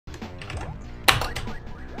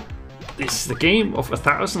This is the game of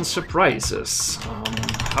 1,000 surprises.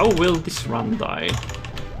 How will this run die?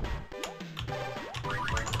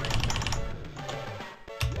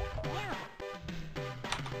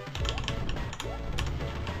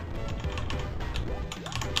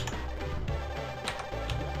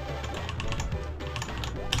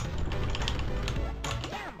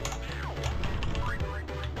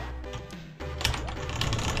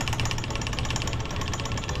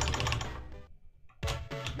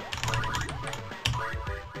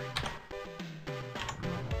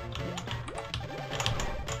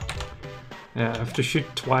 I have to shoot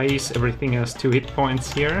twice, everything has 2 hit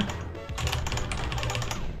points here.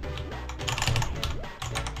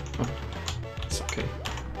 Oh, it's okay.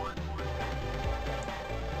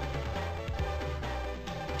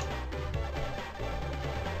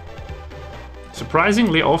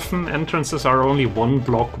 Surprisingly often entrances are only 1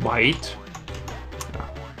 block wide.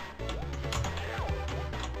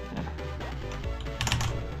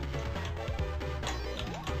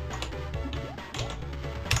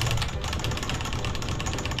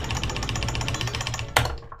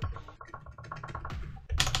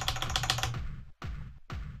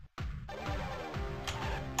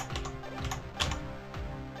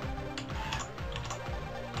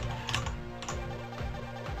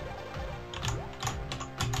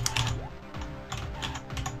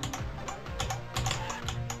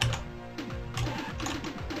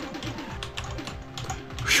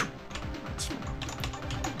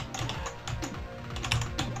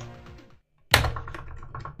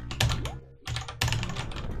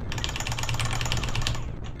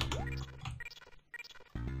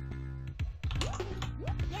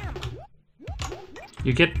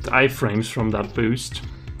 You get iframes from that boost,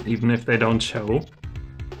 even if they don't show.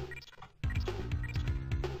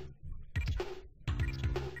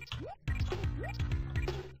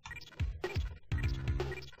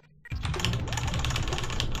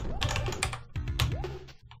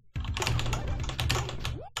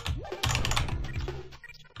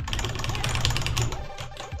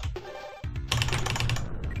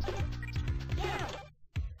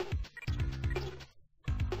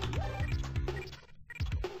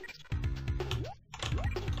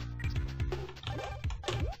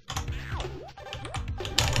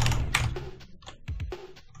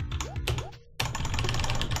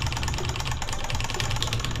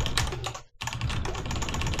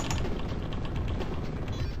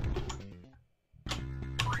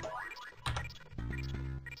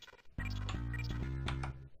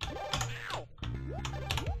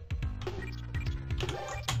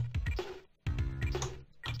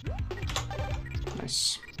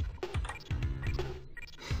 Nice.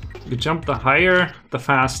 You jump the higher, the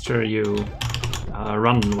faster you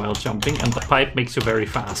run while jumping, and the pipe makes you very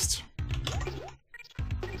fast.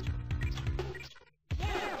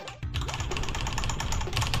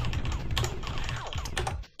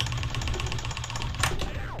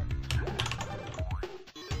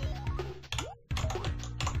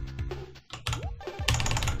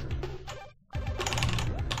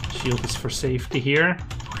 Shield is for safety here.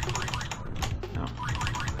 No.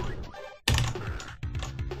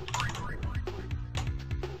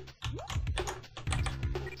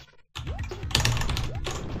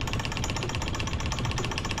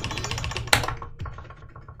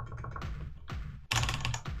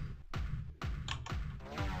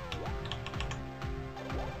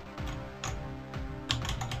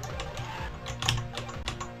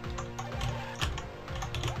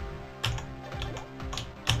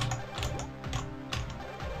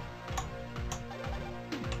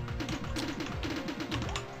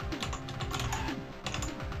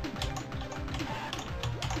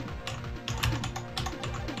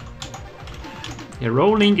 Yeah,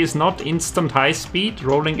 rolling is not instant high speed,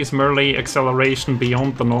 rolling is merely acceleration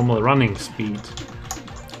beyond the normal running speed.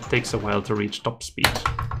 It takes a while to reach top speed.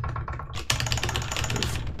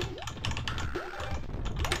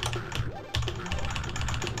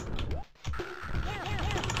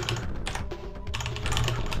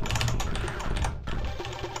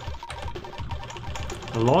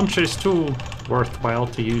 The launcher is too worthwhile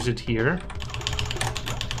to use it here.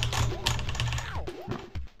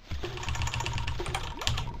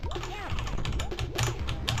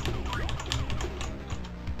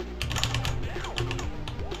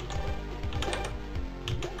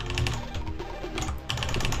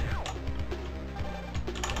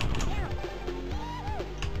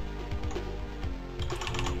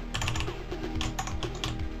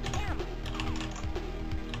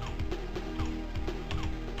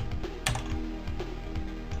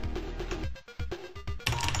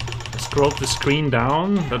 scroll the screen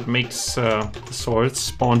down, that makes the swords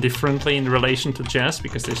spawn differently in relation to chess,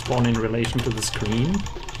 because they spawn in relation to the screen.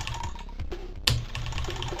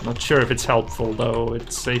 Not sure if it's helpful though,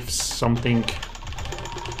 it saves something,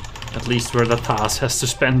 at least where the task has to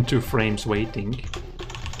spend 2 frames waiting.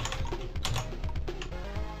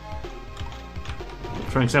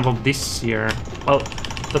 For example, this year, well,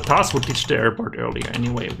 the task would teach the airport earlier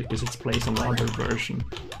anyway, because it's placed on the other version.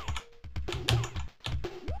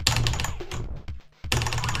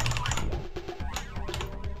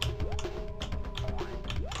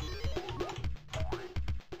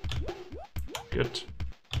 Good.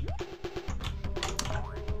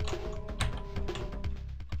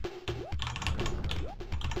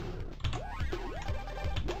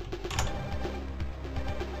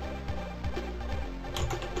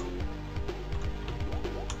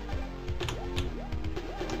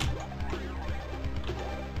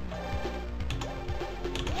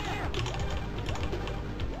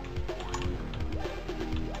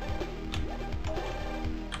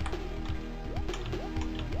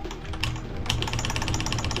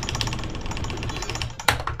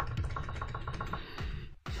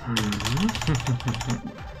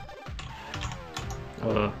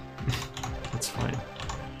 That's fine.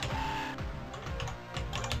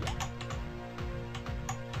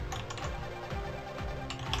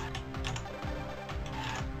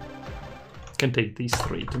 Can take these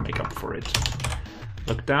 3 to make up for it.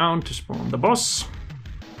 Look down to spawn the boss.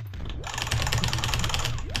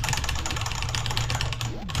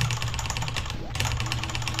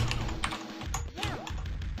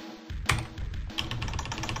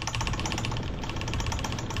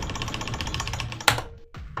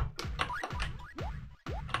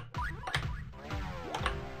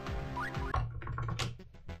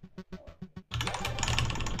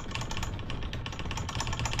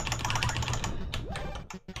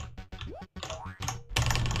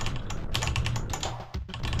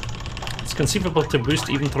 It's conceivable to boost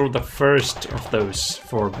even through the first of those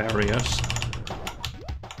 4 barriers.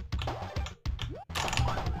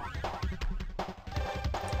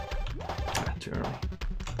 Too early.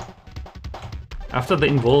 After the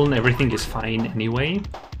invuln, everything is fine anyway.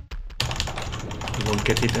 You won't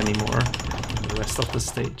get hit anymore in the rest of the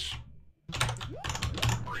stage.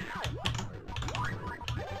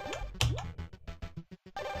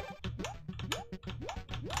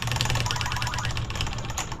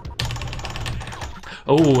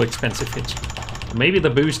 Oh, expensive hit. Maybe the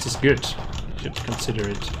boost is good. You should consider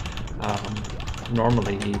it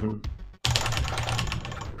normally even.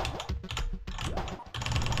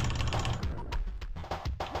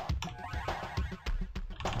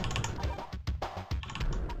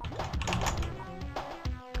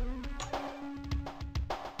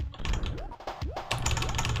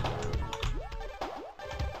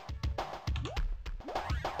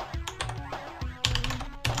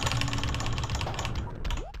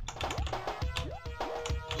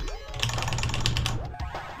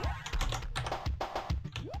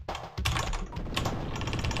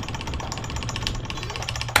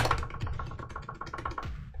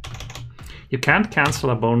 You can't cancel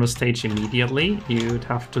a bonus stage immediately. You'd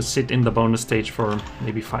have to sit in the bonus stage for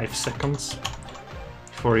maybe 5 seconds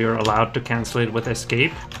before you're allowed to cancel it with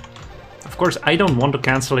escape. Of course, I don't want to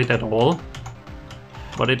cancel it at all,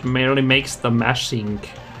 but it merely makes the mashing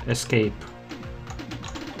escape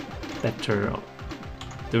better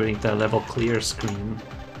during the level clear screen.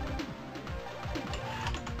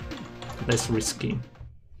 Less risky.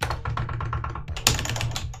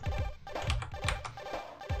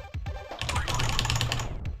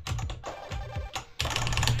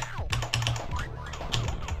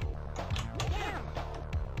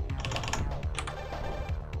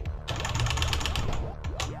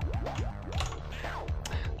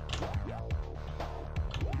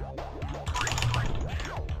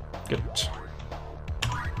 Good.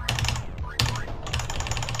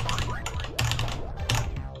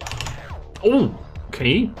 Oh,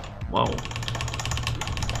 okay. Wow.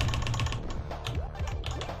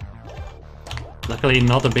 Luckily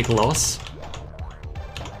not a big loss.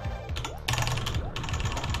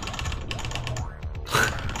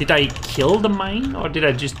 Did I kill the mine or did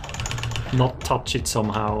I just not touch it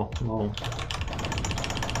somehow? No.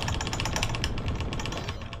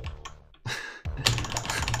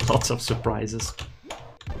 Lots of surprises.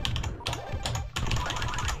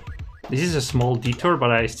 This is a small detour,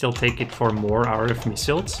 but I still take it for more RF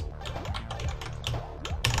missiles.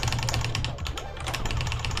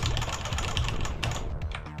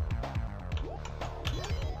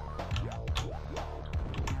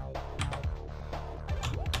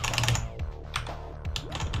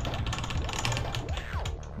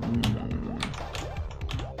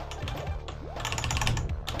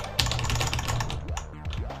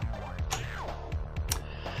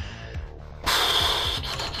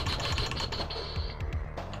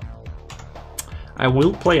 I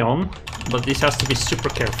will play on, but this has to be super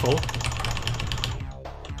careful.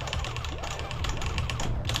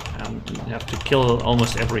 And you have to kill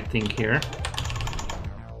almost everything here.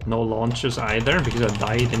 No launches either, because I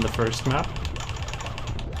died in the first map.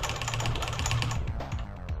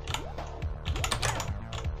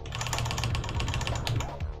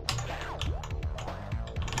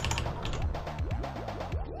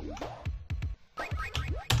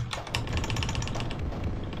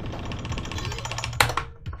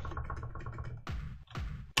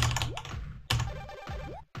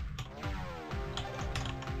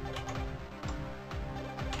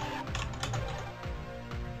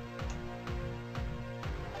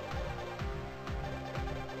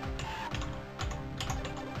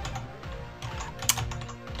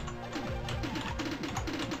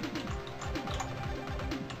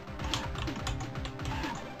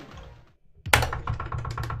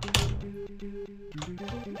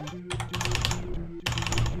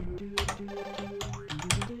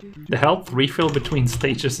 The health refill between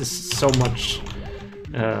stages is so much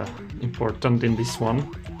important in this one.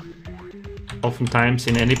 Oftentimes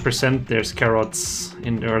in any percent there's carrots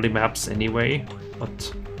in early maps anyway,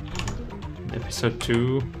 but in episode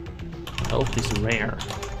 2 health is rare.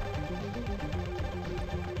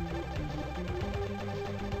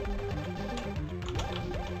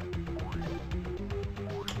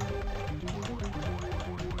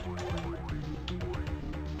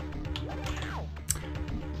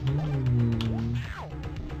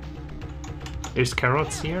 There's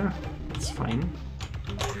carrots here, that's fine.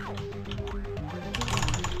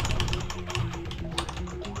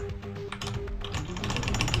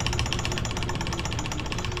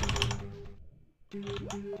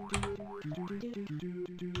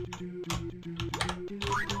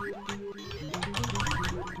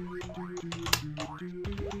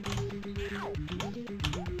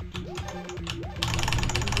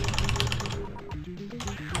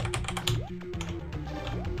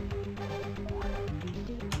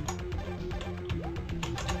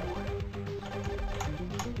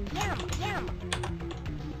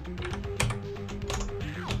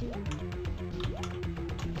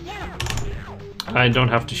 I don't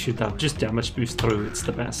have to shoot that, just damage boost through, it's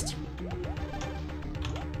the best.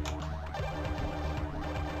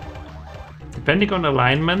 Depending on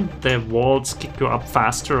alignment, the walls kick you up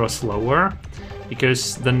faster or slower,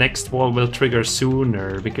 because the next wall will trigger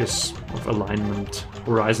sooner because of alignment,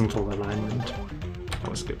 horizontal alignment. That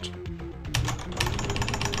was good.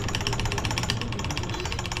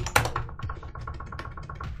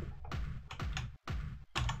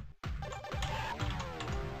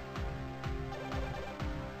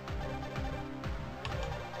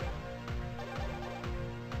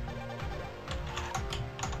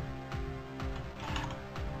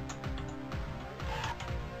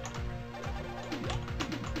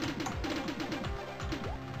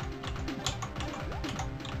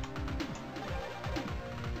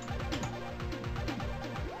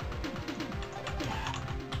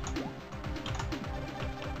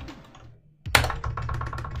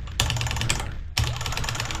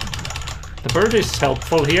 The bird is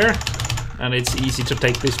helpful here, and it's easy to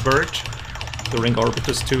take this bird during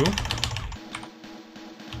Orbitus 2.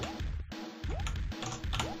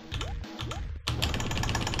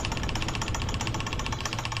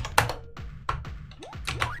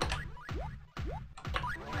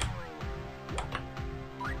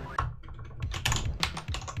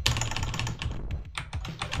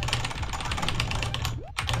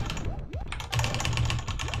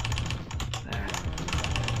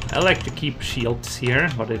 I like to keep shields here,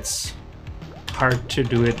 but it's hard to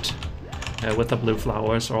do it with the blue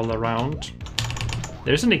flowers all around.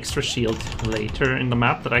 There's an extra shield later in the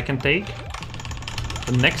map that I can take.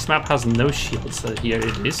 The next map has no shields, so here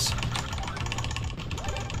it is.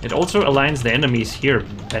 It also aligns the enemies here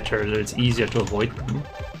better, so it's easier to avoid them.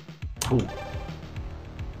 Ooh.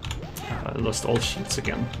 I lost all shields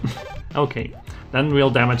again. Okay, then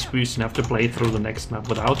we'll damage boost and have to play through the next map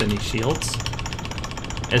without any shields.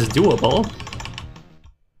 It's doable.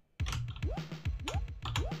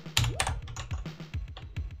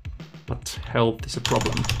 But health is a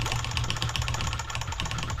problem.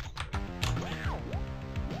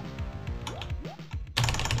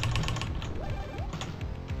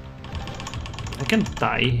 I can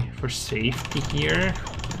die for safety here.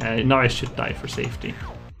 No, I should die for safety.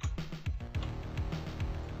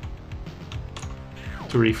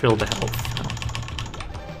 To refill the health.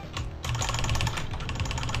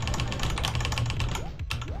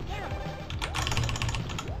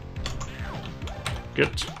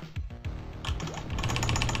 Good.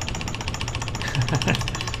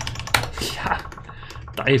 Yeah,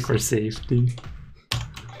 die for safety.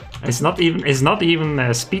 It's not even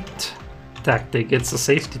a speed tactic, it's a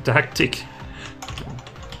safety tactic.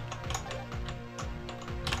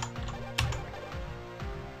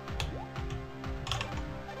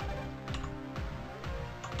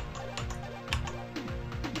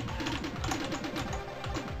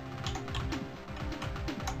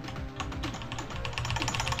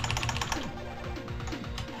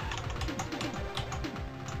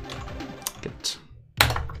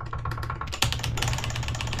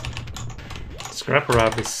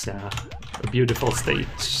 Jackrabbit is a beautiful stage,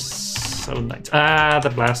 so nice. Ah, the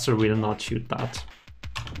blaster will not shoot that.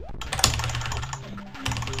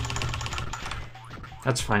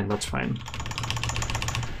 That's fine, that's fine.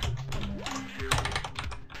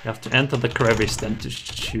 You have to enter the crevice then to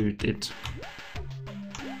shoot it.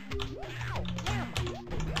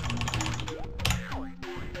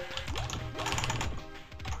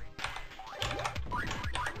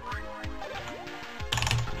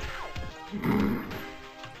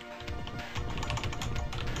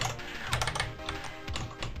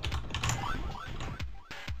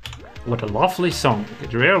 What a lovely song.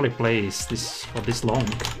 It rarely plays this for this long.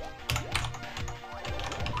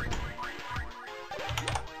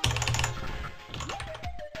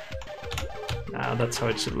 Ah, that's how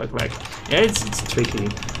it should look like. Yeah, it's tricky.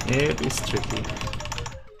 It is tricky.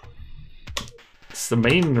 It's the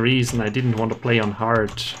main reason I didn't want to play on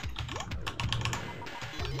hard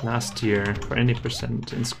last year for any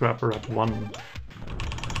percent in Jackrabbit 1.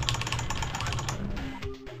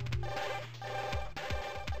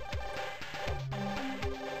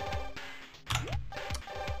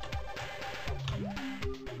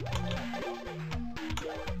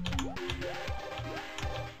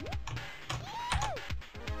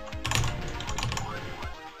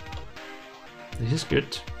 This is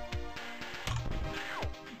good.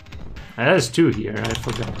 There's two here, I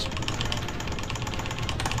forgot.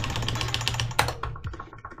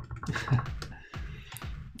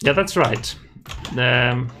 Yeah, that's right.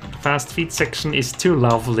 The fast feet section is too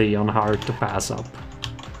lovely on hard to pass up.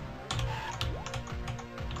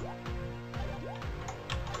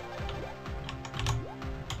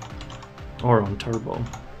 Or on turbo.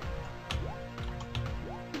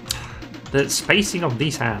 The spacing of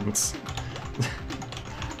these hands.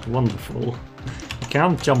 Wonderful. You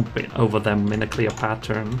can't jump over them in a clear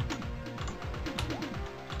pattern.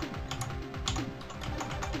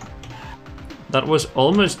 That was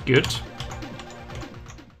almost good.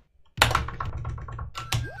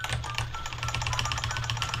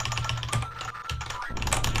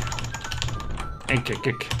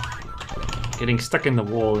 Kick. Getting stuck in the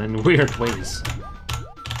wall in weird ways.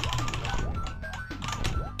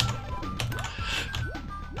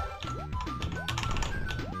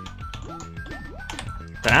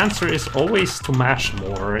 The answer is always to mash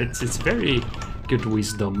more. It's very good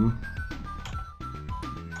wisdom.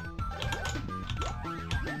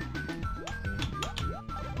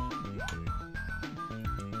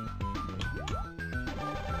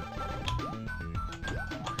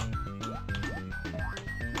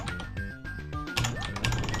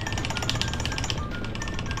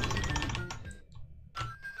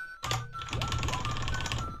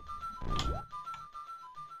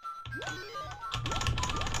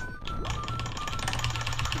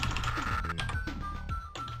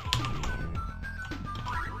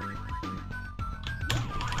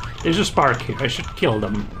 There's a spark here. I should kill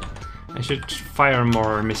them. I should fire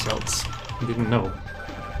more missiles. I didn't know.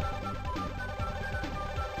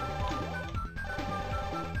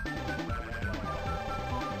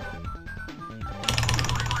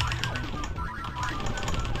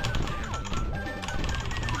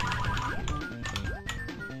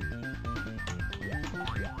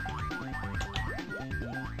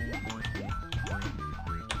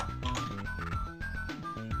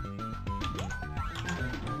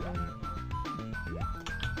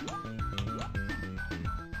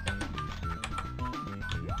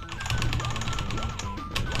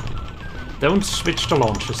 Don't switch the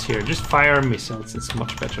launches here, just fire missiles, it's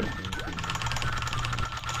much better.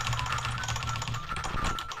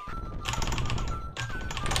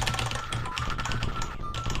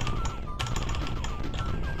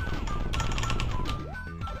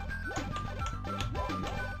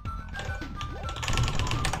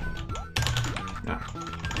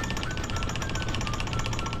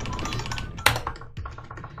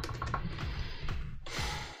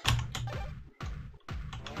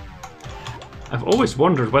 I've always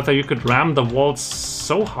wondered whether you could ram the walls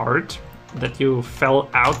so hard that you fell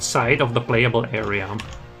outside of the playable area.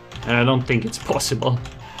 And I don't think it's possible.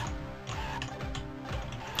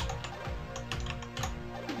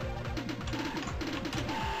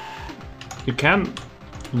 You can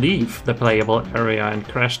leave the playable area and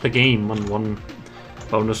crash the game on one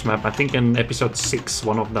bonus map. I think in episode 6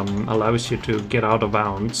 one of them allows you to get out of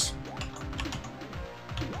bounds.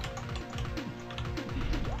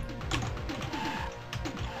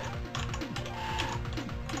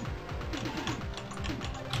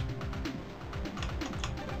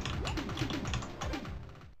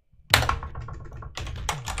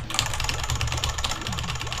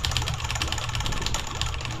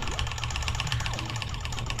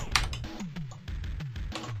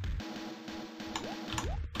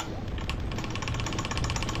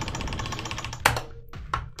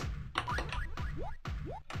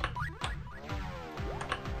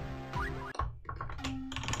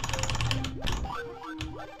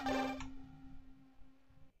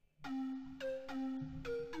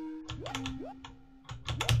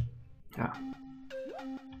 Yeah.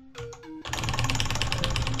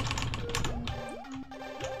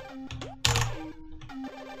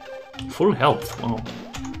 Full health, wow.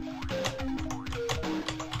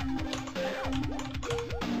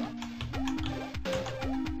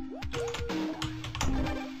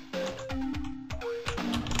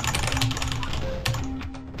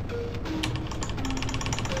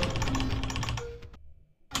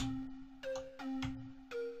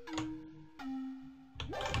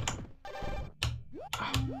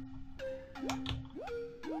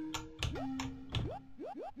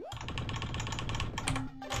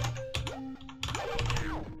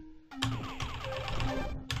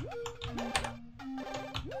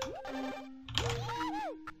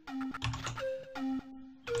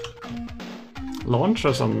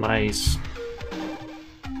 Launchers are nice.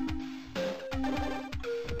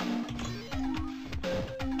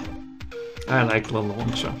 I like the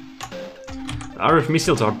launcher. RF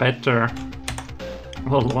missiles are better.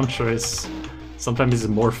 Well, launcher is sometimes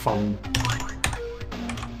more fun.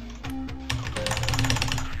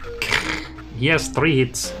 He has 3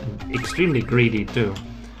 hits. Extremely greedy to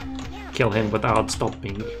kill him without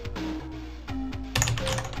stopping.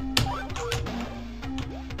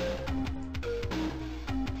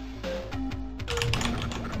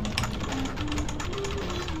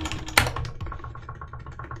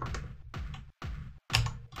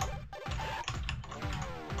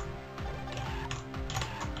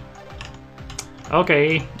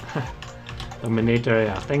 Okay, Dominator,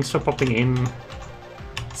 yeah, thanks for popping in.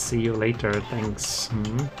 See you later, thanks.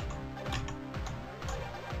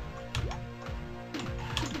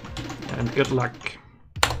 And good luck.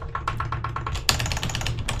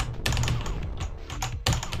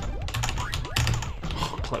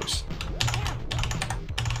 Oh, close.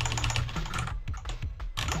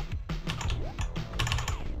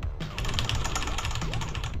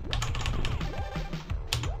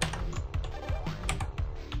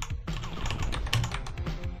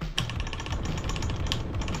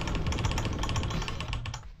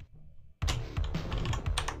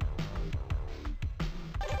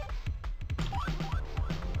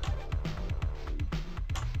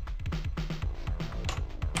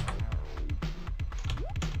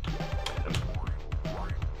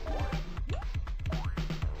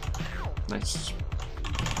 Nice.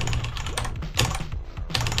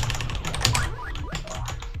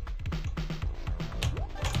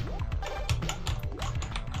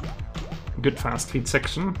 Good fast feed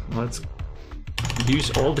section. Let's use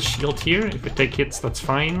all the shield here. If we take hits, that's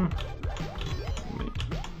fine.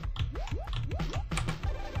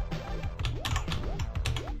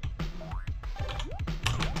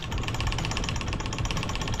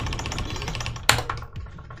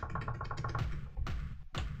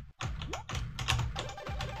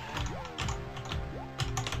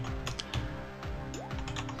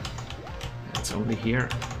 It's only here.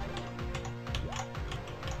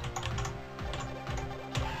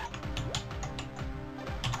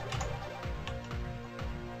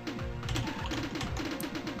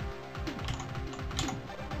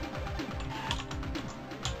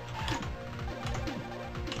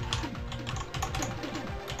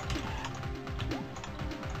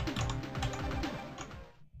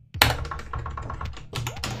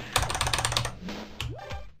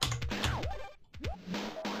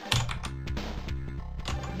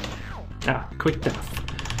 Ah, quick death.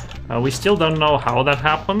 We still don't know how that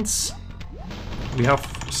happens. We have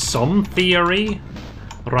some theory.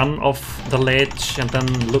 Run off the ledge and then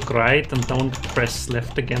look right and don't press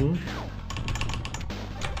left again.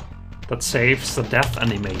 That saves the death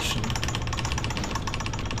animation.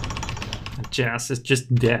 Jazz is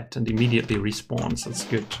just dead and immediately respawns. That's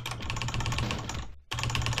good.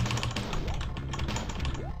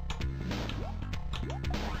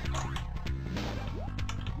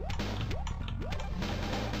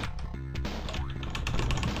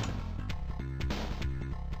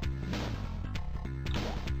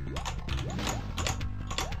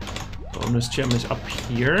 Bonus gem is up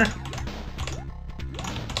here.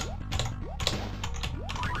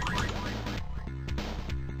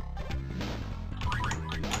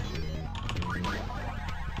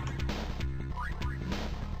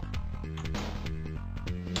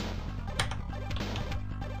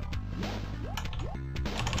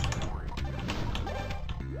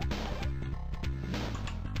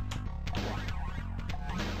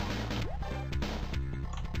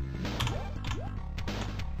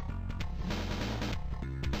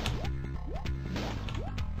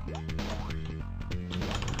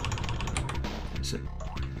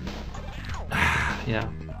 Yeah,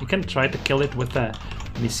 you can try to kill it with the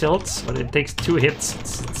missiles, but it takes 2 hits.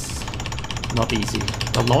 It's not easy.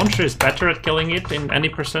 The launcher is better at killing it in any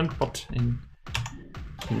percent, but in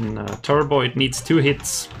Turbo it needs 2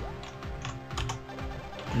 hits.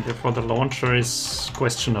 And therefore the launcher is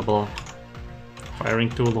questionable. Firing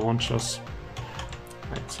 2 launchers.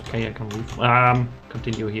 Right, it's okay, I can leave.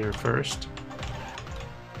 Continue here first.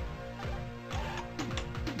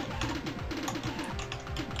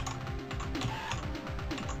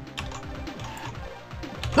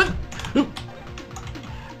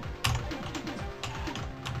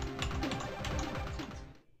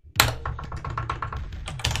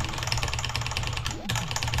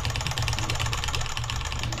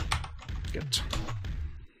 Good.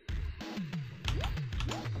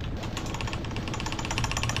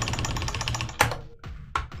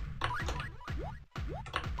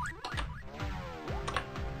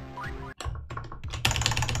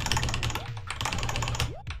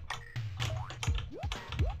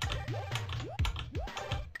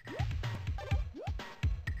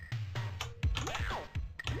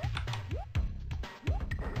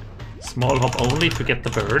 Small hop only to get the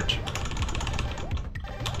bird.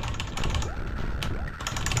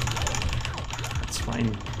 That's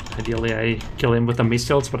fine. Ideally I kill him with the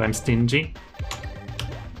missiles, but I'm stingy.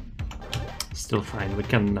 Still fine, we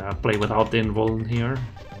can play without the invuln here.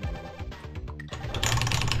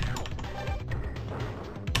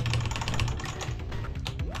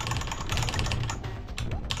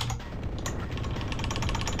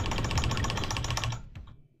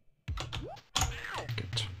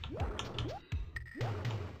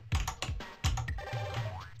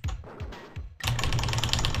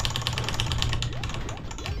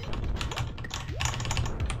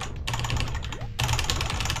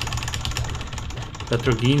 The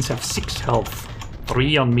Dragines have 6 health,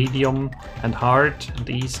 3 on medium and hard and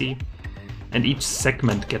easy, and each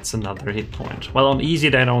segment gets another hit point. Well, on easy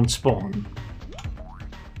they don't spawn.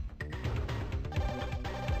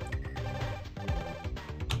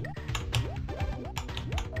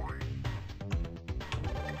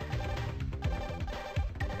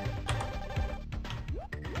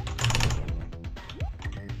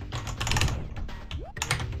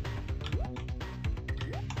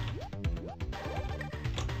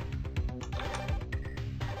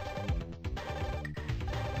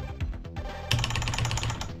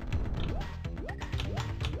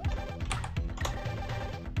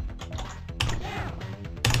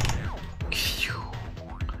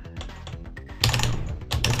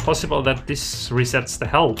 Possible that this resets the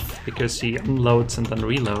health because he unloads and then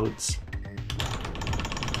reloads.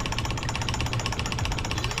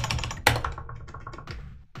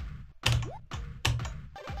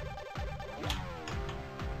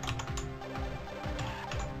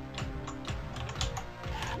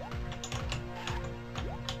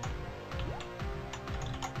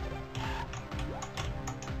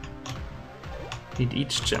 Need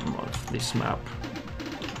each gem of this map.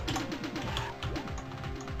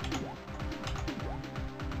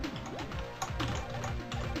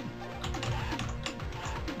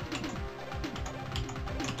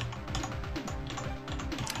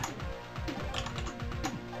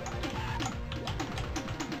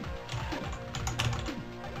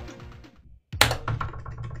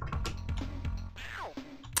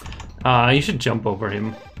 You should jump over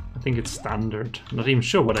him. I think it's standard. I'm not even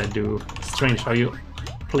sure what I do. It's strange how you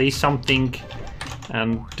play something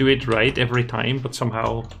and do it right every time, but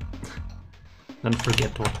somehow then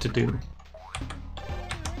forget what to do.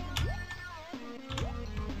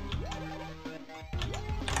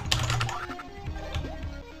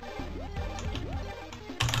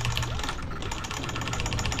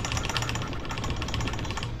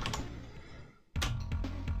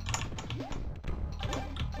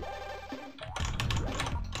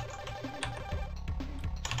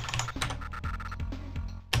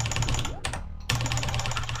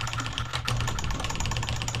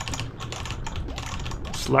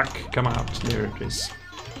 Luck, come out. There it is.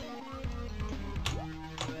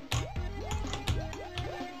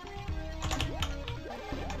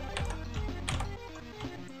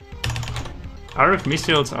 RF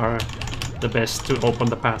missiles are the best to open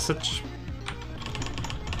the passage.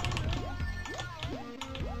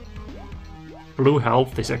 Blue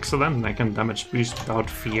health is excellent, and I can damage boost without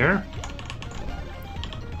fear.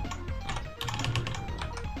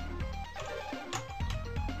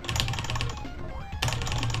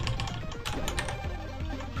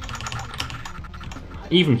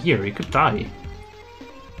 Even here, he could die.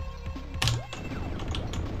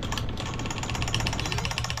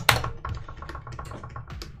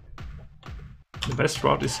 The best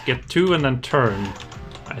route is get 2 and then turn,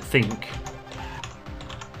 I think.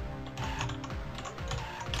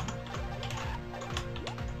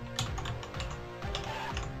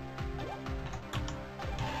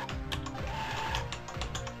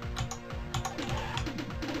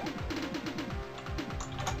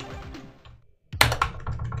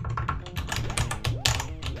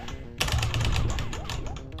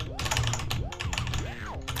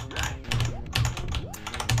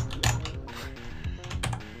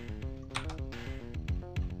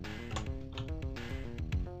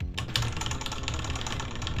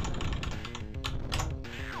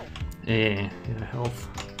 Yeah, health.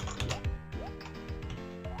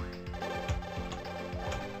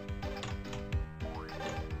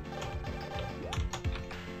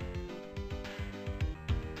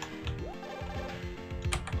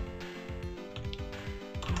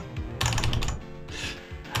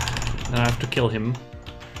 Then I have to kill him.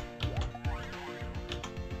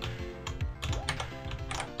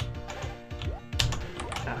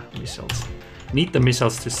 Missiles. Need the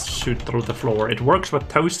missiles to shoot through the floor. It works with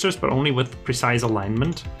toasters, but only with precise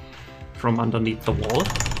alignment from underneath the wall.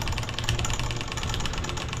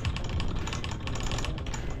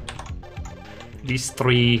 These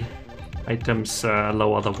 3 items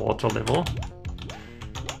lower the water level.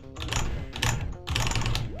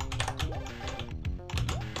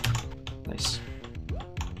 Nice.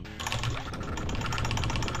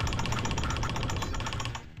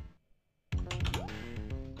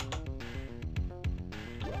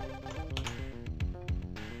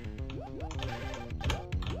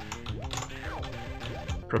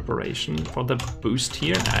 Preparation for the boost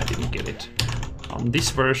here. Nah, I didn't get it. On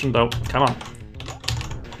this version though, come on.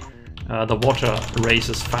 The water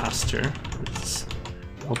raises faster. It's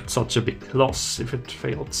not such a big loss if it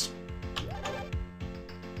fails.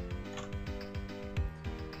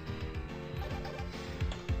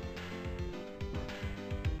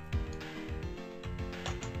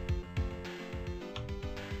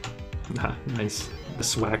 Ah, nice. The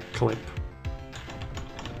swag clip.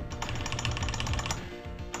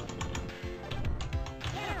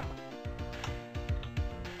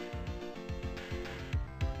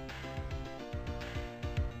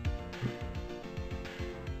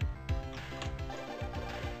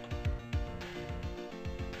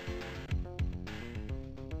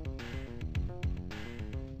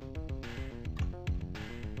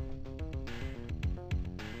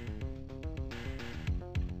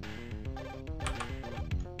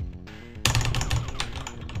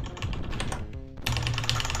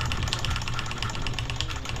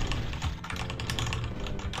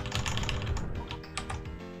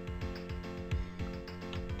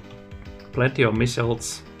 Plenty of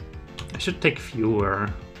missiles. I should take fewer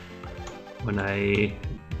when I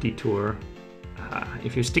detour.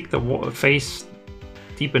 If you stick the face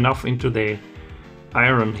deep enough into the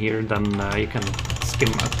iron here, then you can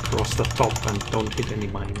skim across the top and don't hit any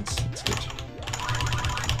mines. It's good.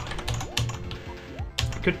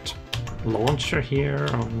 Good launcher here.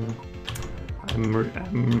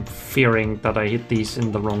 I'm fearing that I hit these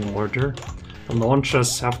in the wrong order. The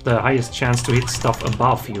launchers have the highest chance to hit stuff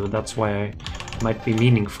above you, that's why it might be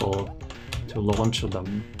meaningful to launch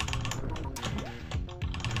them.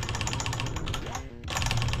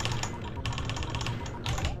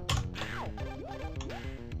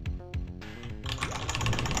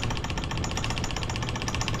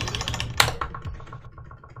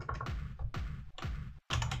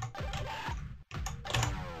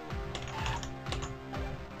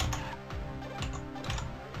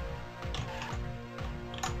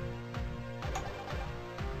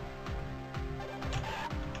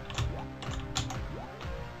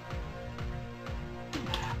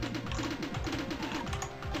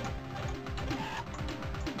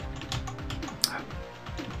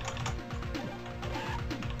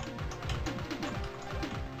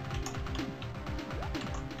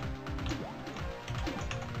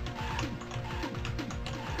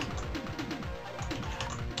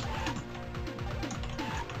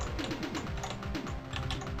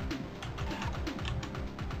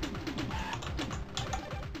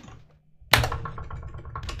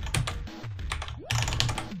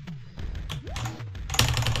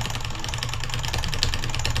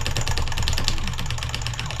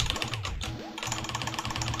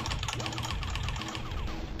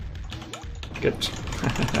 Good.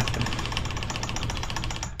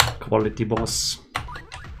 Quality boss.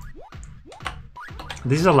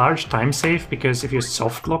 This is a large time save because if you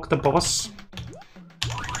soft lock the boss,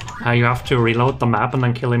 you have to reload the map and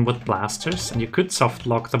then kill him with blasters, and you could soft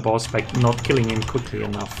lock the boss by not killing him quickly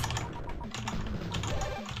enough.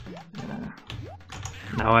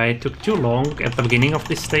 Now I took too long at the beginning of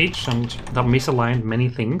this stage and that misaligned many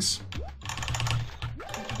things.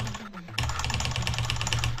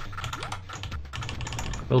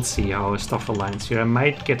 We'll see how stuff aligns here. I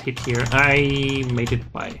might get hit here. I made it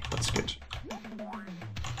by. That's good.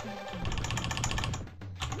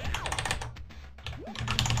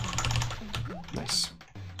 Nice.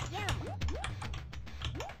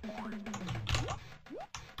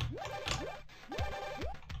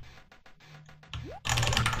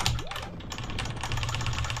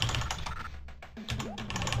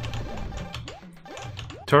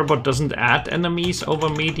 Turbo doesn't add enemies over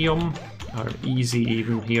medium. Are easy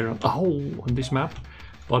even here on this map,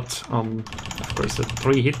 but of course the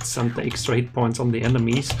 3 hits and the extra hit points on the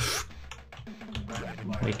enemies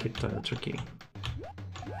make it tricky.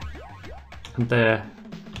 And the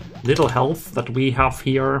little health that we have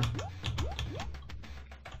here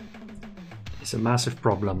is a massive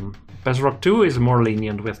problem. Bedrock 2 is more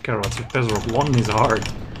lenient with carrots, but Bedrock 1 is hard.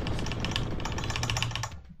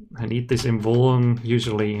 I need this invuln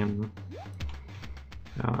usually, and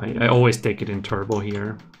I always take it in turbo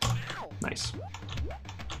here. Nice.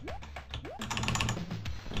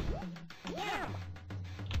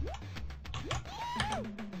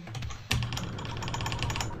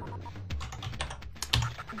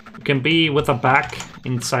 You can be with a back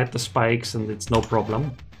inside the spikes and it's no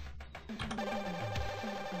problem.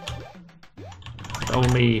 But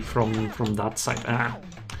only from that side.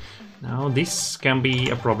 Now this can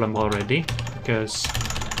be a problem already, because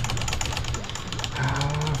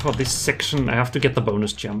for this section I have to get the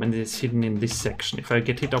bonus jump, and it's hidden in this section. If I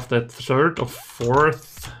get hit off the 3rd or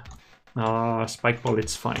 4th spike ball,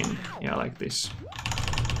 it's fine. Yeah, like this.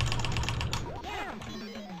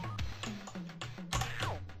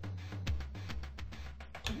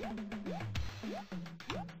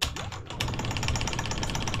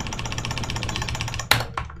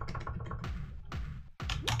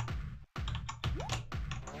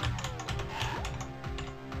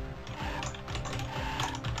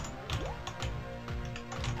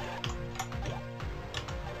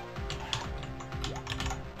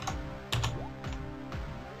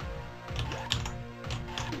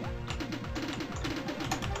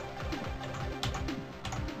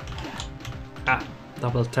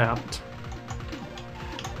 Double tapped.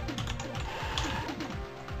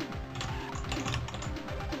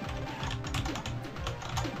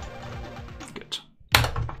 Good.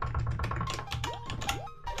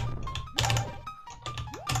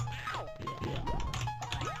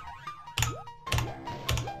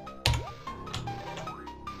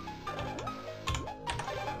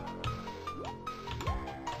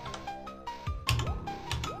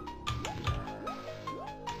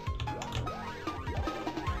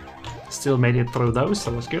 Still made it through those,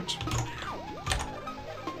 that was good.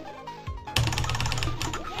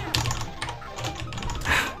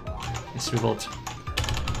 I swiveled.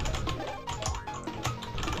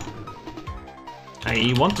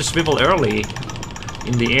 I want to swivel early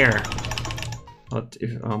in the air, but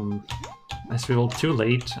if I swiveled too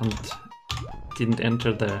late and didn't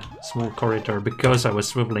enter the small corridor because I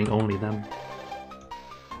was swiveling only then.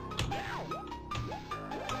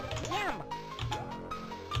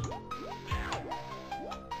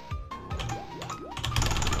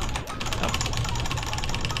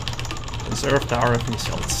 Conserve the RF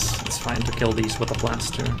missiles. It's fine to kill these with a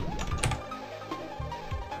blaster.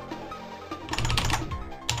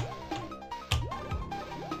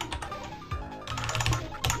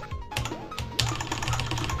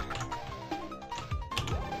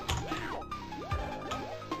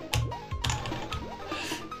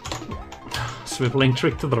 Swiveling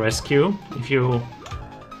trick to the rescue. If you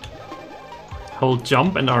hold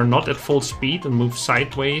jump and are not at full speed and move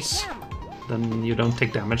sideways, then you don't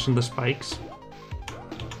take damage in the spikes.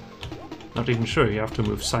 Not even sure, you have to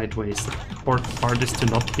move sideways. The important part is to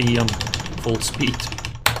not be on full speed.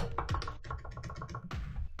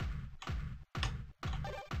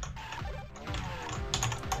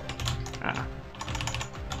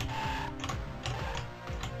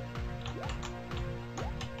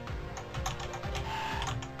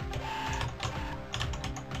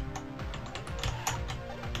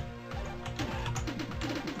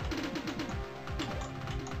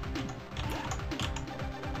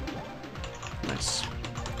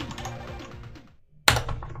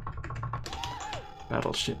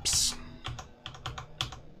 Battleships.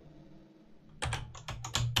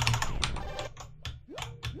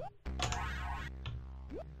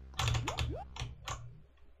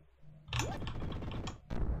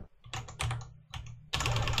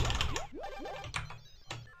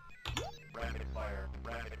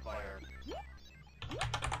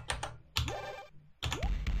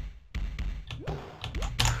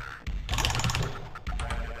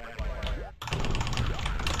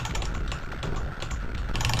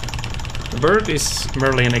 bird is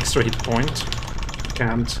merely an extra hit point.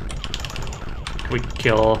 Can't quick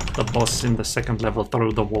kill the boss in the second level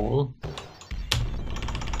through the wall.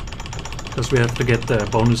 Because we have to get the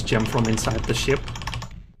bonus gem from inside the ship.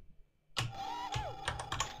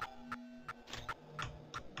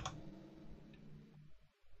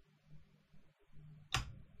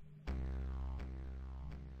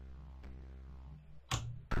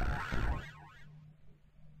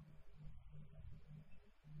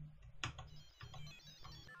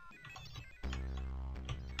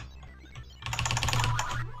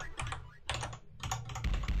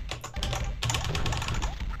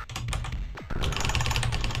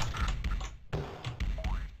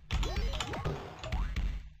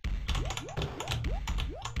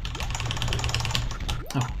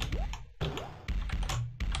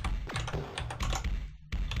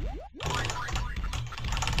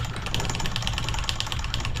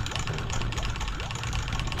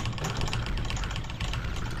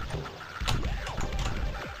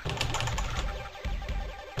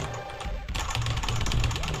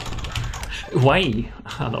 Why?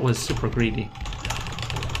 That was super greedy.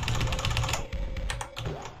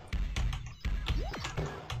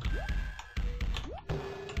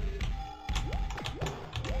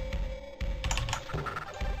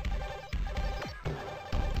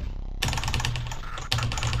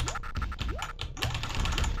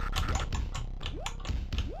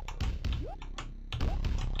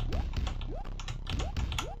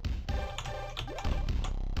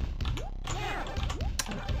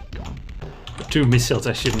 Two missiles,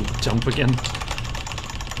 I shouldn't jump again.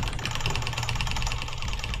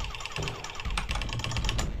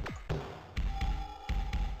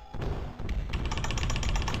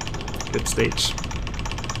 Good stage.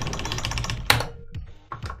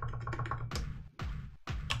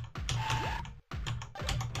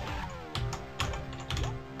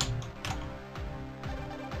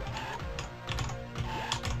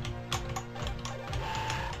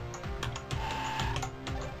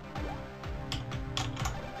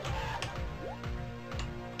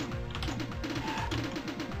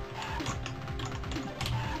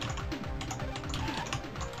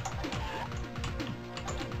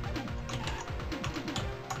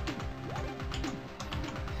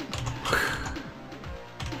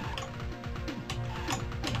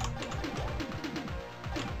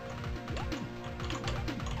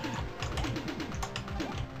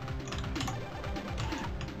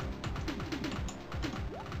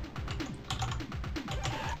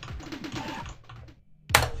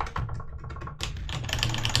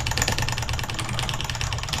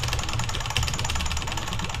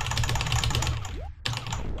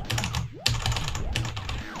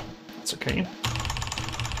 Okay.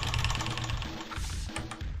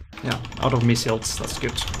 Yeah, out of missiles, that's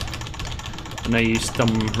good. And I used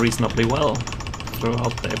them reasonably well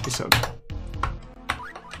throughout the episode.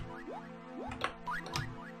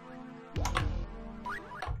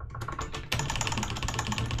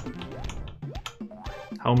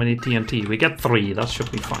 How many TNT? We get 3, that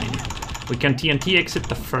should be fine. We can TNT exit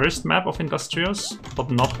the first map of Industrios,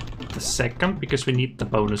 but not the second, because we need the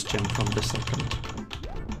bonus gem from the second.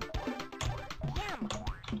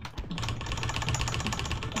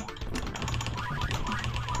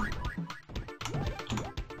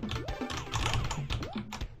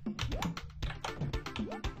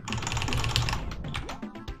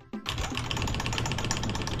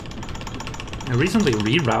 I recently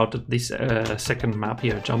rerouted this second map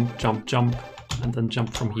here, jump, jump, jump, and then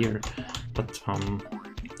jump from here, but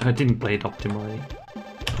I didn't play it optimally.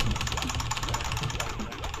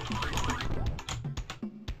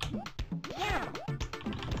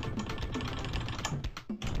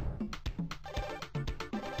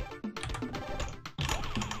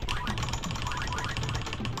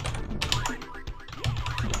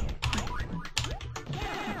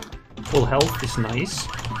 Full health is nice.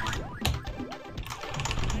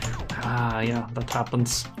 Ah, yeah, that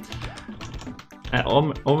happens. I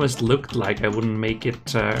almost looked like I wouldn't make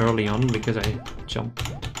it early on because I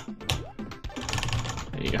jumped.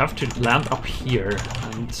 You have to land up here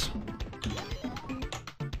and...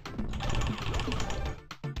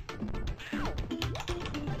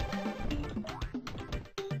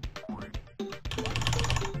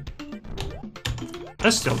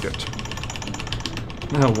 That's still good.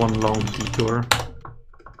 One long detour.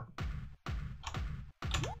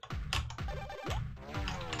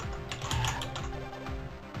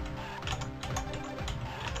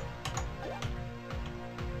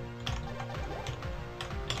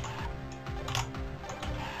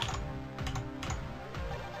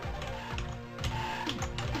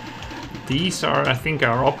 These are, I think,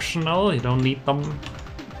 are optional. You don't need them.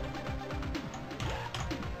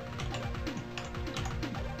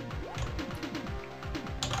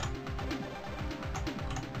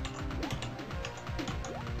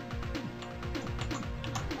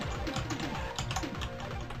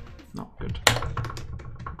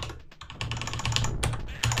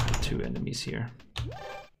 2 enemies here.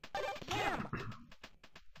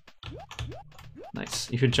 Nice.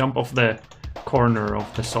 If you jump off the corner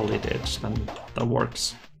of the solid edge, then that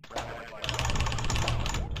works.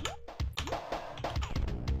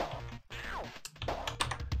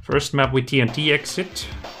 First map with TNT exit.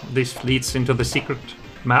 This leads into the secret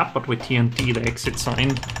map, but with TNT the exit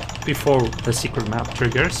sign before the secret map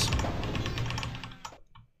triggers.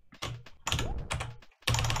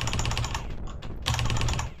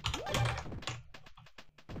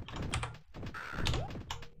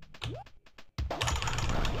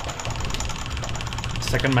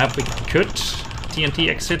 Second map we could TNT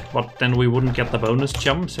exit, but then we wouldn't get the bonus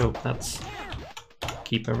jump, so let's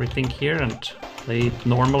keep everything here and play it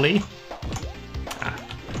normally. Ah.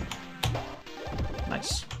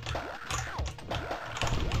 Nice.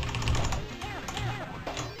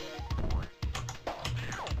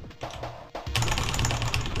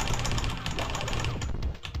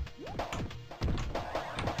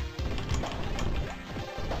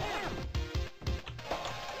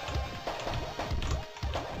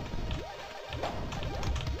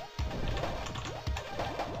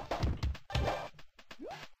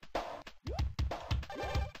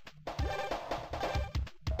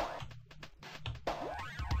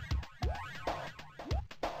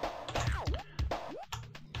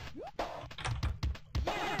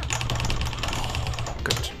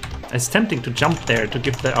 It's tempting to jump there to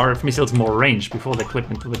give the RF missiles more range before they clip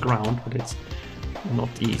into the ground, but it's not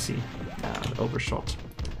easy. Overshot.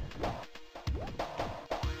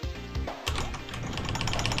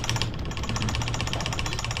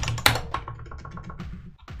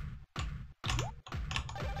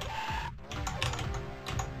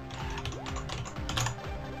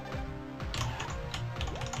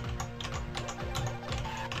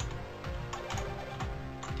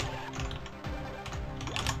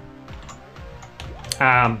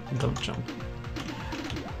 Don't jump.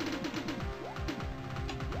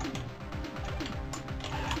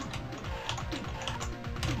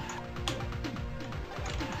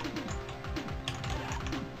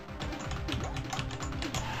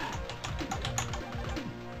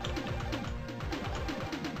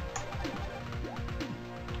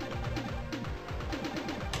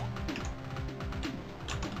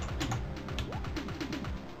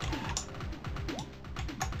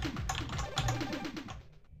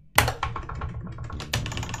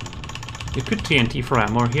 You could TNT for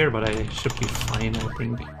ammo here, but I should be fine, I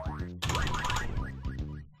think.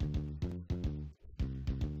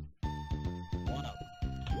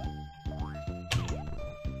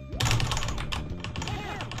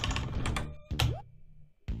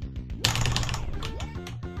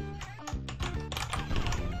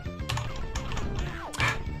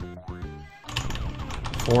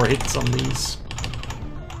 Four hits on these.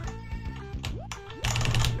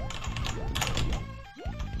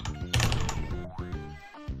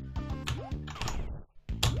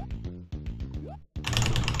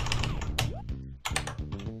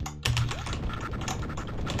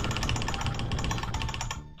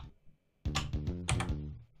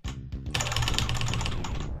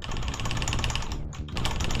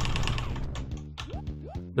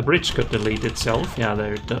 The bridge could delete itself. Yeah,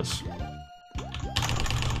 there it does.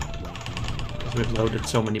 Because we've loaded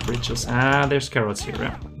so many bridges. Ah, there's carrots here.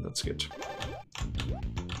 Yeah, that's good.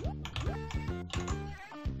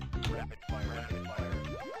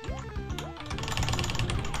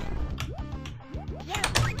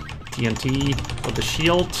 TNT for the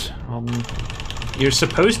shield. You're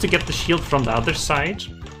supposed to get the shield from the other side.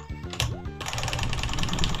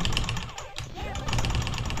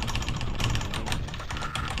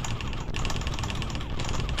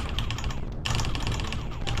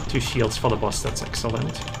 Two shields for the boss, that's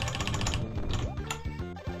excellent.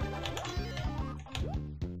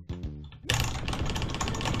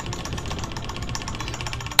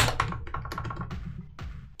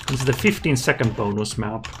 This is the 15-second bonus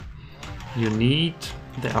map. You need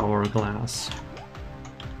the hourglass.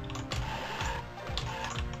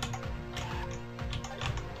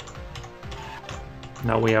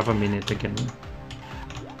 Now we have a minute again.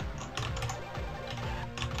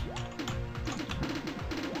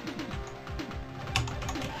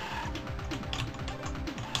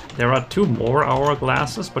 There are two more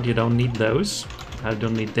hourglasses, but you don't need those. I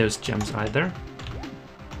don't need those gems either.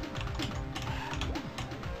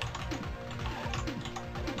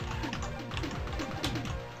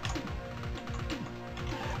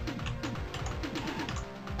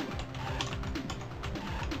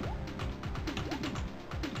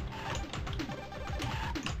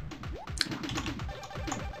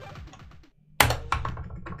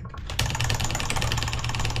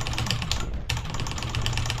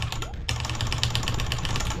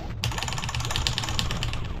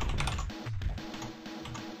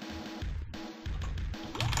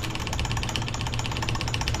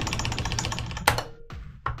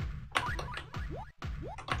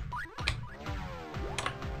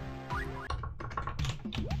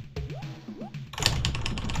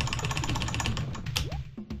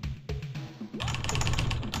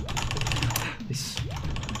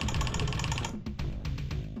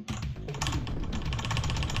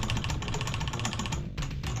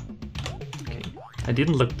 I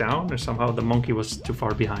didn't look down, or somehow the monkey was too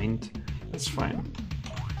far behind. That's fine.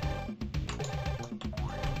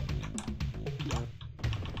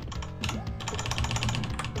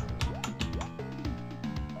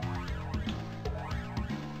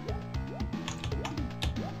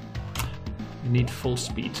 You need full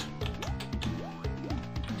speed.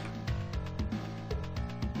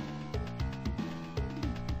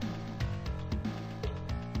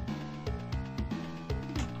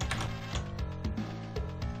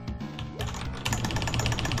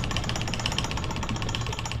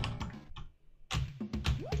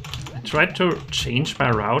 Tried to change my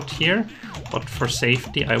route here, but for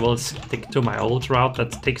safety I will stick to my old route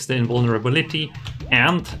that takes the invulnerability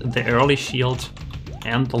and the early shield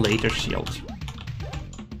and the later shield.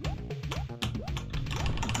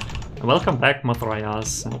 Welcome back,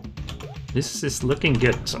 Matrayas. This is looking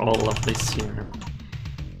good, all of this here.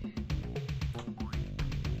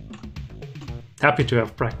 Happy to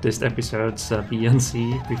have practiced episodes B and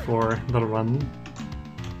C before the run.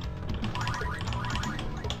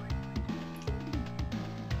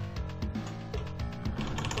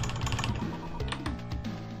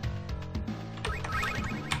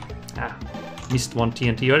 Missed one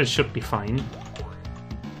TNT, or it should be fine.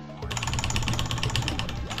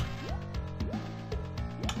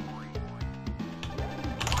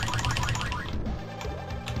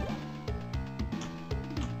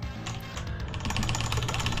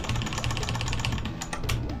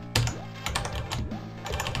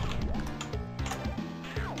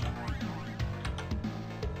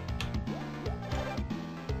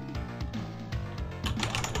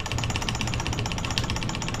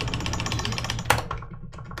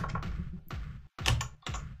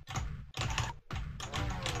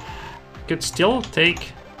 Could still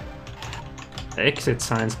take the exit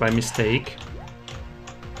signs by mistake,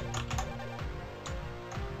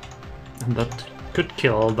 and that could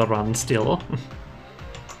kill the run still.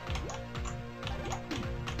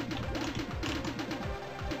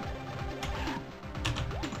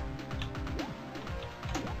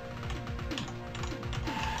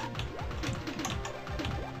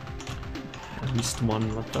 I missed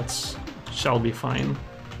one, but that's shall be fine.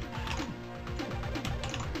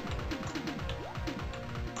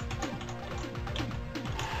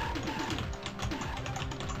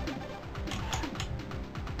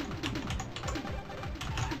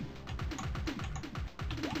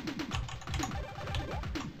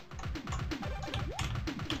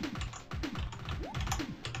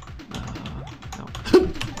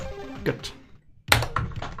 Good.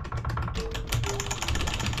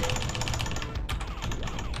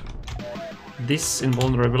 This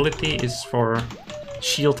invulnerability is for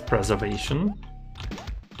shield preservation.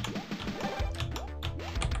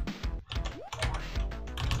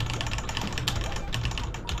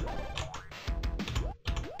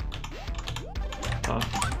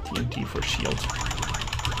 TNT for shield.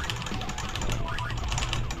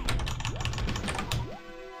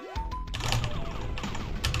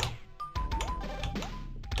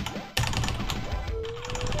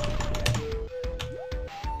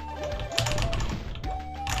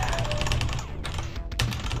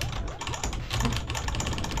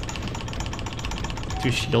 Two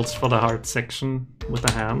shields for the hard section with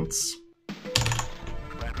the hands.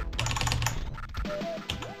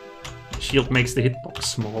 Shield makes the hitbox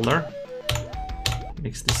smaller,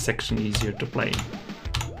 makes this section easier to play.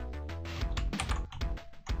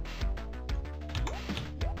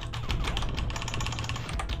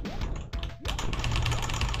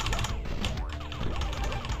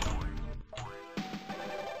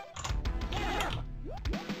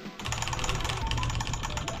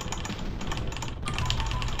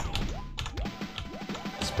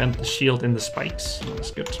 Spent the shield in the spikes, that's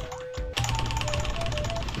good.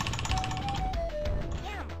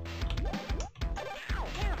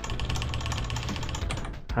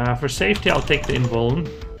 For safety, I'll take the invuln.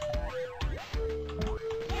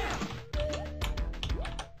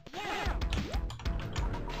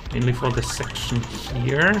 Mainly for this section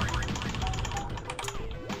here.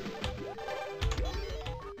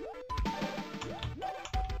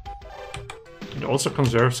 It also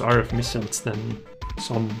conserves RF missiles then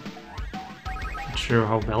some. Not sure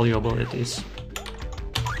how valuable it is.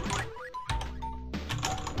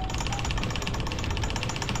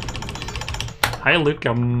 Hi Luke,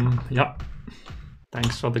 yeah.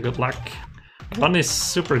 Thanks for the good luck. Run is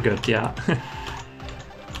super good, yeah.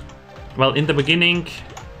 Well, in the beginning,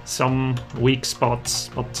 some weak spots,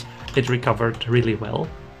 but it recovered really well.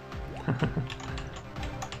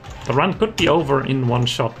 The run could be over in one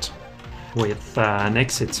shot with an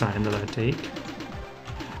exit sign that I take.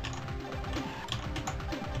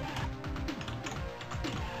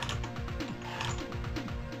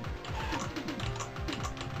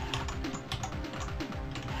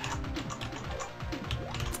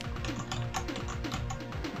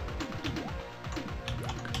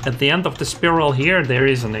 At the end of the spiral here, there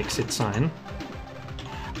is an exit sign.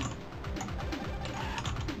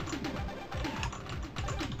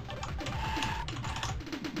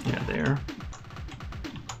 Yeah, there.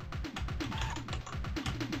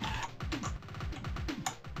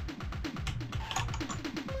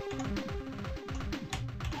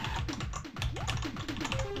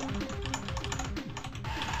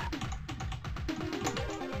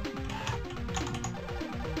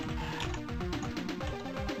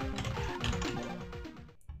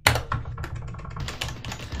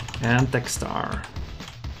 And Dexstar.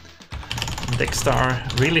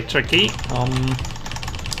 Dexstar, really tricky.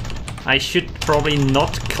 I should probably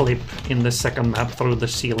not clip in the second map through the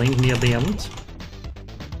ceiling near the end.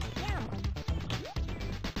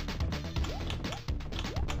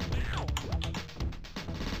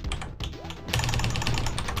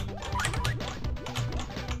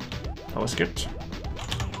 That was good.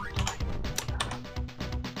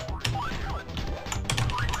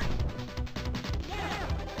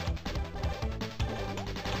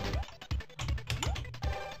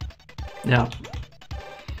 Yeah.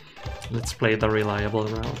 Let's play the reliable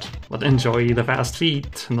route, but enjoy the fast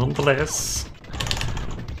feet nonetheless.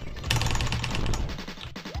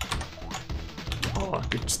 Oh,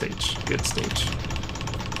 good stage, good stage.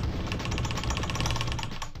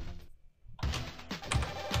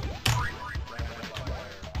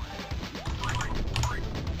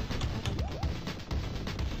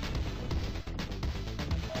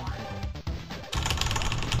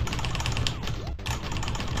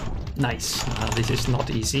 Nice. This is not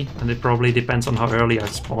easy, and it probably depends on how early I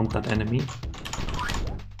spawned that enemy.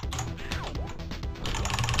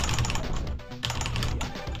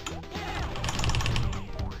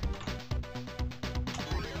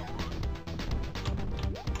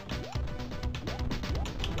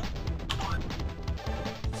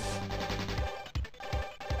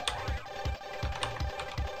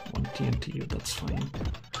 One TNT, that's fine.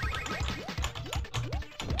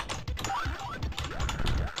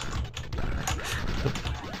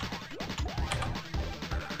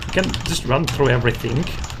 You can just run through everything,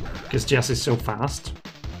 because Jess is so fast.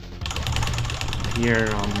 Here,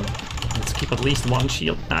 let's keep at least one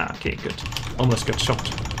shield. Ah, okay, good. Almost got shot.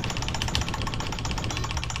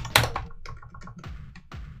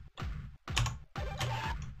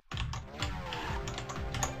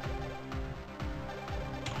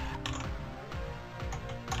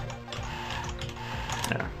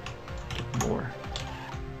 Yeah, get more.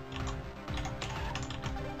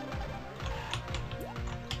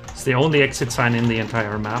 It's the only exit sign in the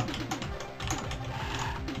entire map.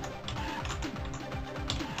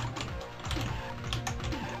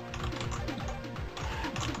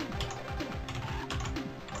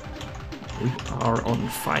 We are on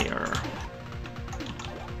fire.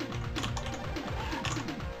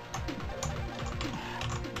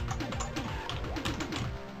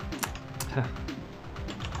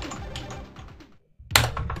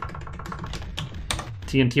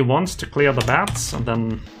 TNT once to clear the bats, and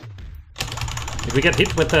then if we get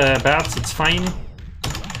hit with the bats, it's fine.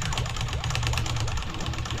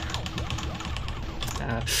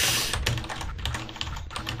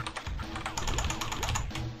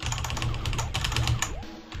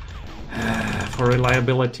 For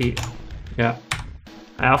reliability, yeah.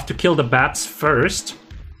 I have to kill the bats first,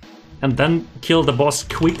 and then kill the boss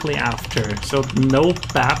quickly after. So no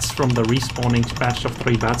bats from the respawning batch of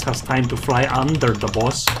 3 bats has time to fly under the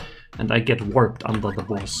boss, and I get warped under the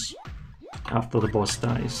boss after the boss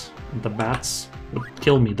dies. And the bats would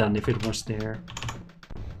kill me then if it was there.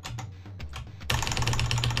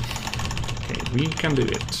 Okay, we can do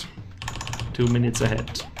it. 2 minutes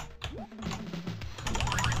ahead.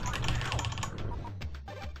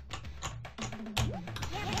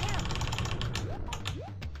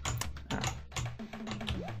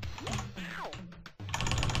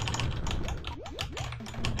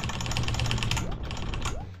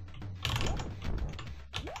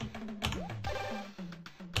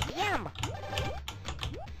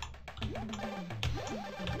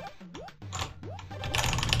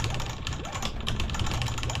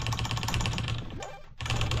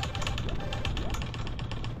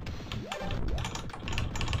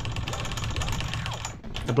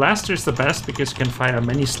 The blaster is the best because you can fire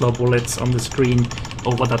many slow bullets on the screen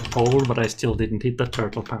over that pole, but I still didn't hit the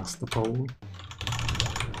turtle past the pole.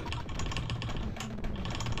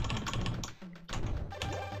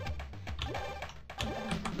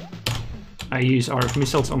 I use RF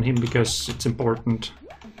missiles on him because it's important.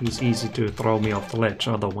 He's easy to throw me off the ledge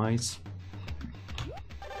otherwise.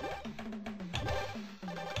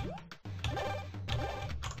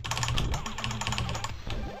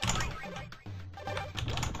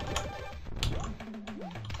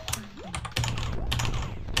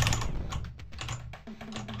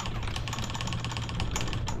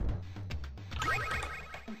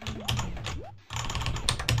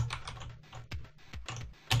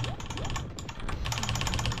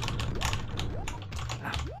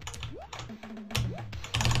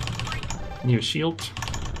 New shield.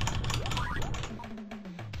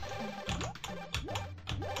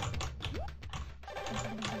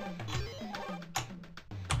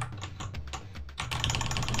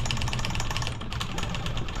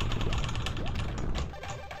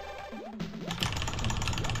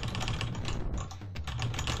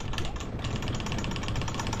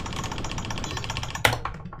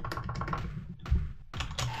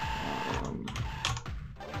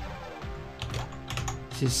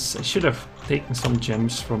 I should have taken some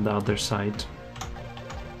gems from the other side.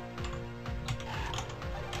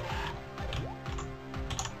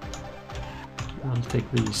 I'll take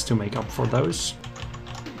these to make up for those.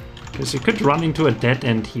 Because you could run into a dead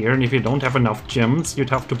end here, and if you don't have enough gems, you'd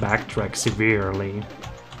have to backtrack severely.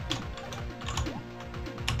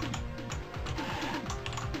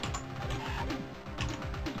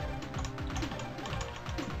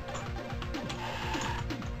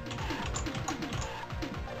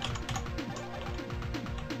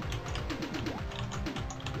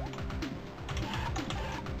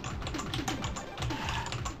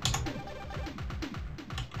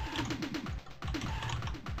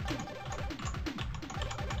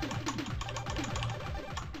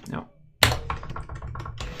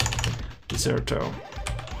 Deserto.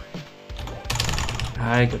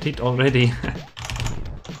 I got hit already.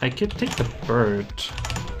 I could take the bird.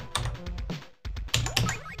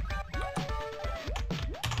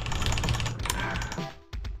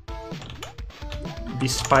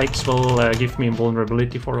 These spikes will give me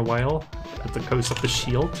invulnerability for a while at the cost of the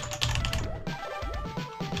shield.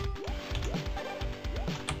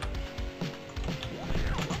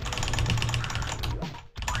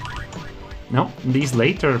 No, these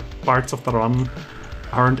later parts of the run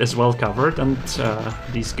aren't as well covered, and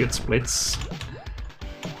these good splits.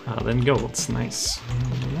 Then golds, nice.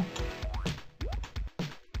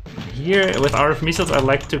 Here with RF missiles, I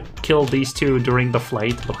like to kill these two during the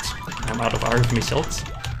flight, but I'm out of RF missiles.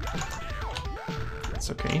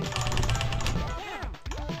 That's okay.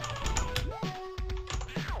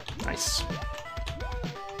 Nice.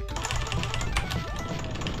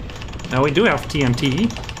 Now we do have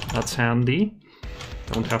TNT. That's handy.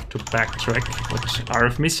 Don't have to backtrack. But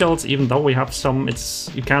RF missiles, even though we have some,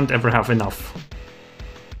 you can't ever have enough.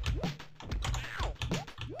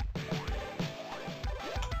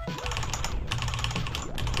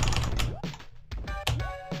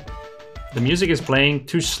 The music is playing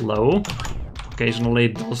too slow. Occasionally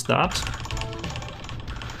it does that.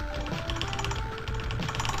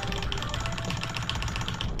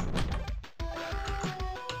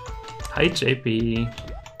 Hi JP.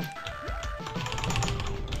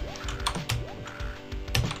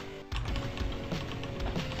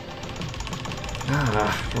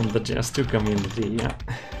 From the Jazz 2 community, yeah.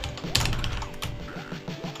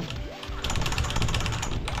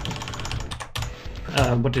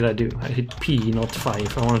 What did I do? I hit P, not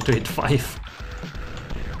 5. I wanted to hit 5.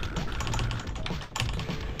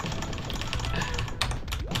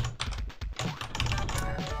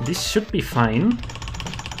 This should be fine.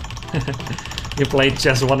 You played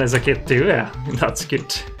Jazz 1 as a kid too? Yeah, that's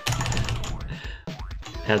good.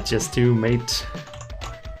 Yeah, Jazz 2 made...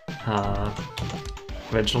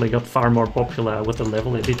 eventually got far more popular with the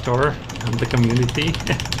level editor and the community.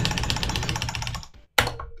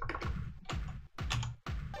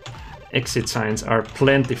 Exit signs are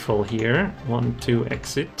plentiful here. 1, 2,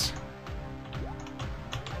 exit.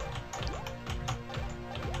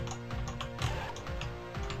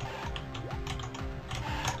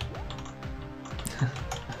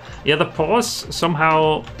 Yeah, the pause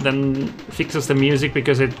somehow then fixes the music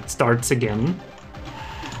because it starts again.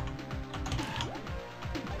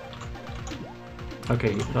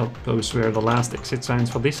 Okay, those were the last exit signs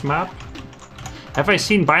for this map. Have I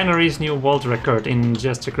seen Binary's new world record in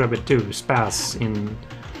Jackrabbit 2, Spaz, in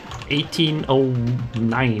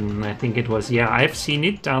 1809, I think it was. Yeah, I've seen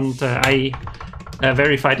it, and I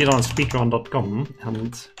verified it on speedrun.com,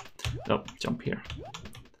 and... Oh, jump here.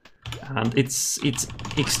 And it's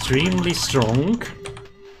extremely strong.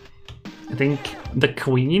 I think the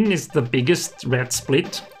Queen is the biggest red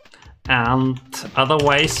split, and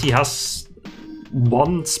otherwise he has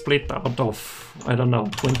one split out of, I don't know,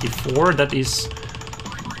 24 that is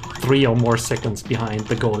 3 or more seconds behind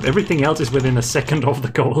the gold. Everything else is within a second of the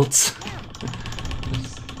golds.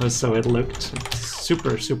 So it looked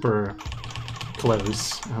super, super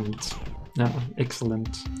close, and no,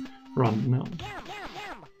 excellent run. No,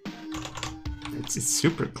 it's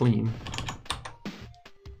super clean.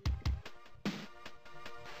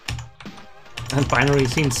 And Binary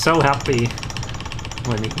seemed so happy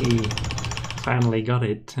when he finally got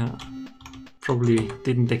it. Probably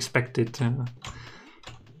didn't expect it.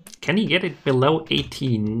 Can he get it below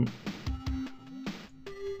 18?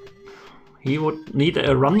 He would need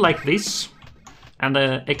a run like this, and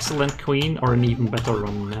an excellent queen, or an even better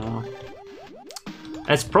run now.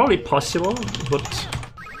 It's probably possible, but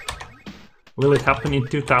will it happen in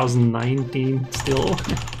 2019 still?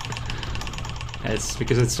 It's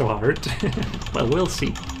because it's so hard. Well, we'll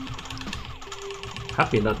see.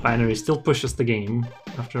 Happy that Binary still pushes the game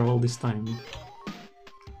after all this time.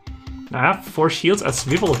 I have 4 shields, a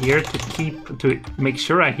swivel here to make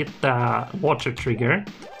sure I hit the water trigger,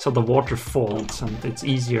 so the water falls and it's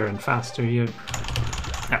easier and faster here.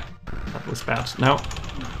 Yeah, that was bad. Now,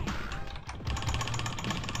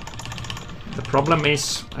 the problem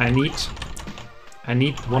is I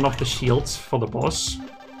need one of the shields for the boss.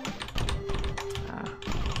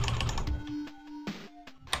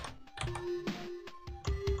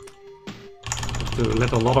 To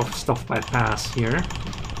let a lot of stuff bypass here.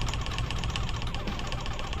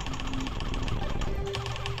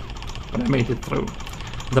 But I made it through.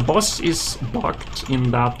 The boss is bugged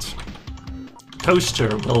in that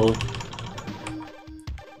Toaster will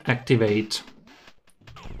activate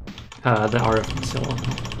the RF missile.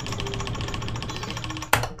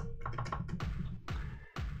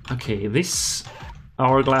 Okay, this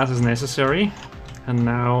hourglass is necessary, and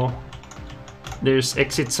now there's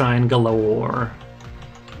exit sign galore.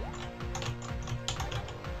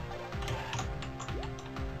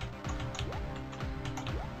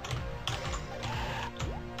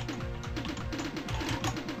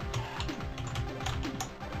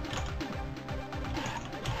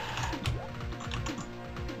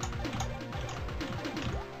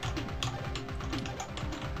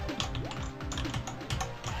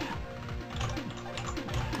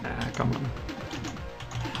 Come on.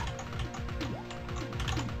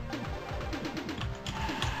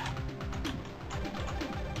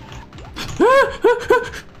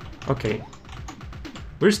 Okay.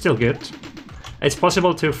 We're still good. It's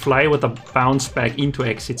possible to fly with a bounce back into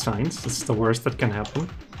exit signs. That's the worst that can happen.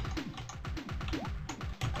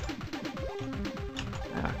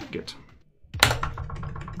 Ah, good.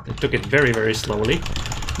 I took it very, very slowly.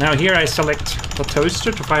 Now here I select the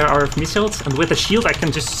Toaster to fire RF missiles, and with a shield I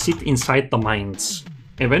can just sit inside the mines.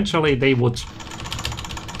 Eventually they would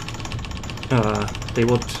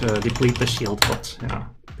deplete the shield, but yeah,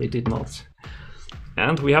 they did not.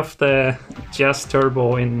 And we have the Jazz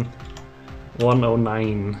Turbo in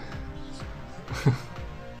 109.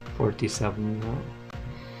 47 now.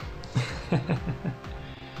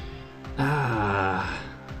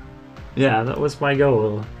 Yeah, that was my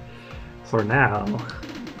goal for now.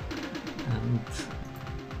 And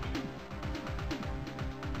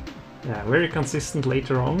yeah, very consistent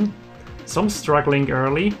later on. Some struggling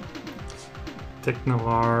early.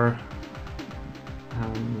 Technoir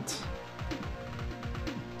and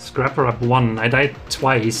Scrapper Up 1. I died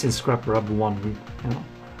twice in Scrapper Up 1. Yeah.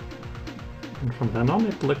 And from then on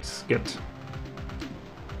it looks good.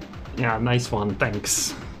 Yeah, nice one,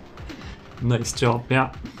 thanks. Nice job,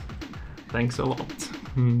 yeah. Thanks a lot.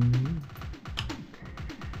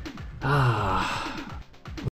 Ah.